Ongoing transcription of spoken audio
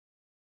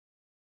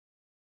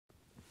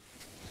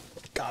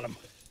got him.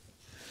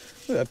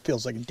 That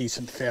feels like a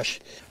decent fish.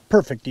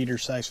 Perfect eater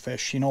size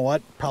fish. You know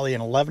what? Probably an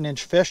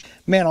 11-inch fish.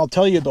 Man, I'll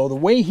tell you though, the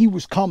way he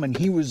was coming,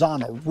 he was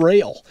on a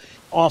rail.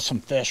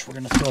 Awesome fish. We're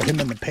going to throw him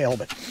in the pail,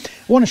 but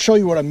I want to show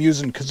you what I'm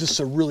using because this is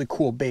a really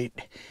cool bait.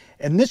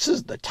 And this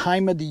is the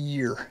time of the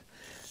year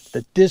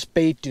that this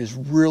bait is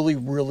really,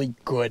 really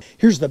good.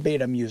 Here's the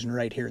bait I'm using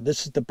right here.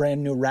 This is the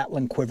brand new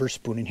Rattl'N Quiver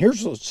spoon. And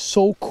here's what's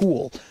so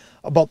cool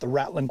about the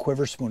Rattl'N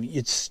Quiver spoon.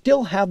 It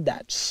still have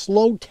that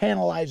slow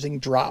tantalizing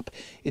drop.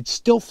 It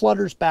still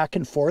flutters back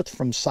and forth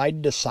from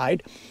side to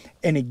side,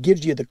 and it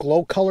gives you the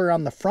glow color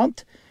on the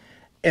front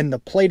and the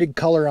plated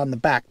color on the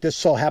back. This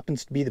so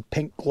happens to be the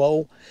pink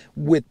glow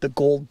with the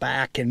gold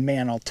back. And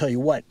man, I'll tell you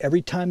what,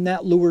 every time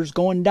that lure's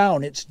going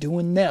down, it's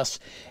doing this,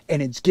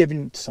 and it's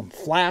giving some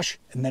flash,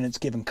 and then it's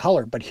giving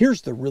color. But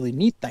here's the really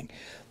neat thing.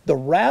 The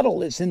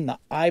rattle is in the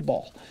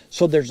eyeball.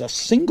 So there's a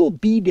single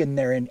bead in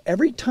there, and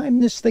every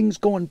time this thing's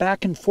going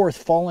back and forth,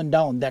 falling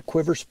down, that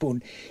quiver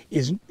spoon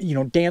is, you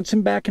know,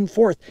 dancing back and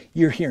forth,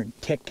 you're hearing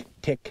tick,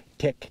 tick,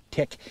 tick,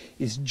 tick,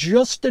 is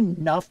just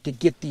enough to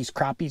get these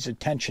crappies'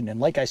 attention. And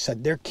like I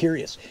said, they're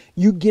curious.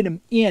 You get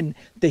them in,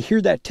 they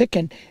hear that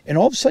ticking, and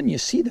all of a sudden you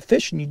see the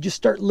fish, and you just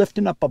start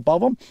lifting up above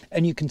them,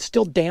 and you can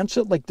still dance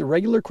it like the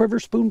regular quiver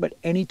spoon, but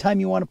anytime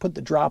you want to put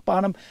the drop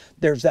on them,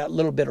 there's that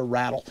little bit of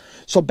rattle.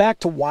 So back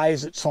to why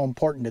is it so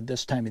important at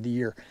this time of the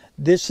year?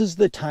 This is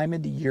the time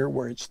of the year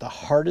where it's the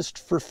hardest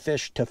for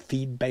fish to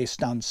feed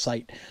based on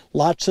sight.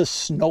 Lots of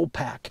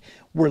snowpack.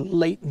 We're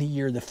late in the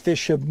year. The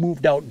fish have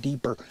moved out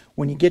deeper.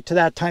 When you get to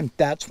that time,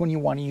 that's when you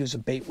want to use a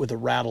bait with a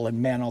rattle.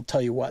 And man, I'll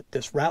tell you what,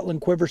 this Rattl'N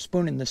Quiver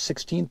spoon in the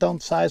 16th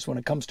ounce size when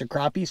it comes to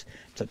crappies,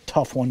 it's a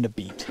tough one to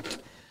beat.